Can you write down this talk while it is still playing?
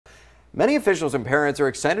Many officials and parents are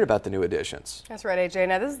excited about the new additions. That's right, AJ.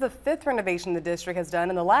 Now, this is the 5th renovation the district has done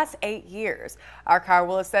in the last 8 years. Our Kyle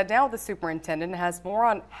Willis sat down with the superintendent and has more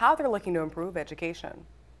on how they're looking to improve education.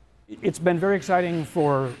 It's been very exciting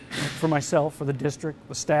for myself, for the district,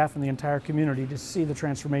 the staff, and the entire community to see the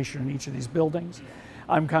transformation in each of these buildings.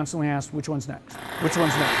 I'm constantly asked, which one's next? Which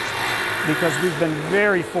one's next? Because we've been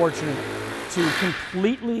very fortunate to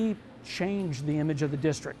completely change the image of the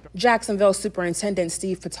district. Jacksonville Superintendent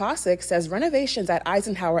Steve Potasic says renovations at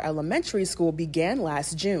Eisenhower Elementary School began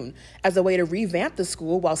last June as a way to revamp the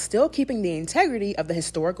school while still keeping the integrity of the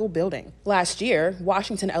historical building. Last year,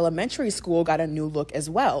 Washington Elementary School got a new look as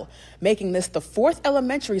well, making this the 4th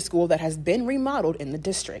elementary school that has been remodeled in the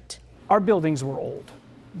district. Our buildings were old.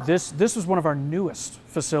 This was one of our newest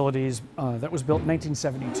facilities that was built in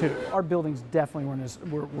 1972. Our buildings definitely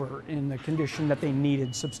were in the condition that they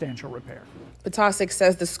needed substantial repair. Potasic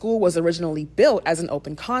says the school was originally built as an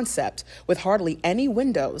open concept with hardly any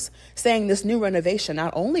windows, saying this new renovation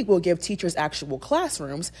not only will give teachers actual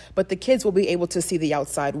classrooms, but the kids will be able to see the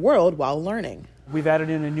outside world while learning. We've added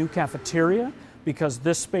in a new cafeteria because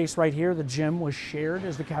this space right here, the gym, was shared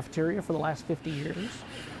as the cafeteria for the last 50 years.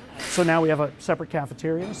 So now we have a separate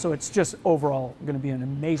cafeteria, so it's just overall going to be an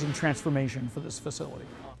amazing transformation for this facility.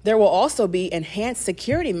 There will also be enhanced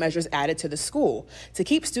security measures added to the school to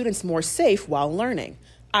keep students more safe while learning.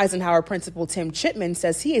 Eisenhower Principal Tim Chipman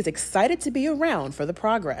says he is excited to be around for the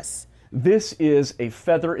progress. This is a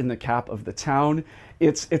feather in the cap of the town.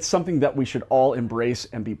 It's something that we should all embrace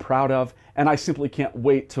and be proud of, and I simply can't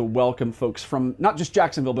wait to welcome folks from not just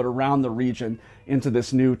Jacksonville but around the region into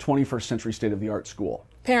this new 21st century state-of-the-art school.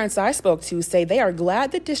 Parents I spoke to say they are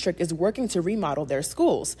glad the district is working to remodel their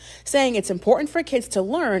schools, saying it's important for kids to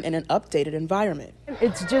learn in an updated environment.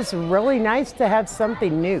 It's just really nice to have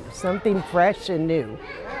something new, something fresh and new.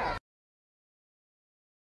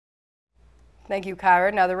 Thank you,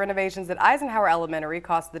 Kyra. Now, the renovations at Eisenhower Elementary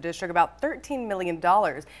cost the district about $13 million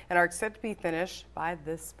and are expected to be finished by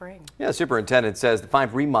this spring. Yeah, the superintendent says the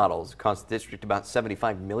 5 remodels cost the district about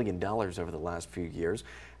 $75 million over the last few years,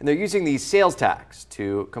 and they're using the sales tax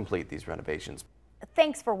to complete these renovations.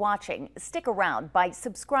 Thanks for watching. Stick around by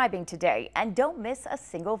subscribing today and don't miss a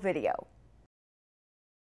single video.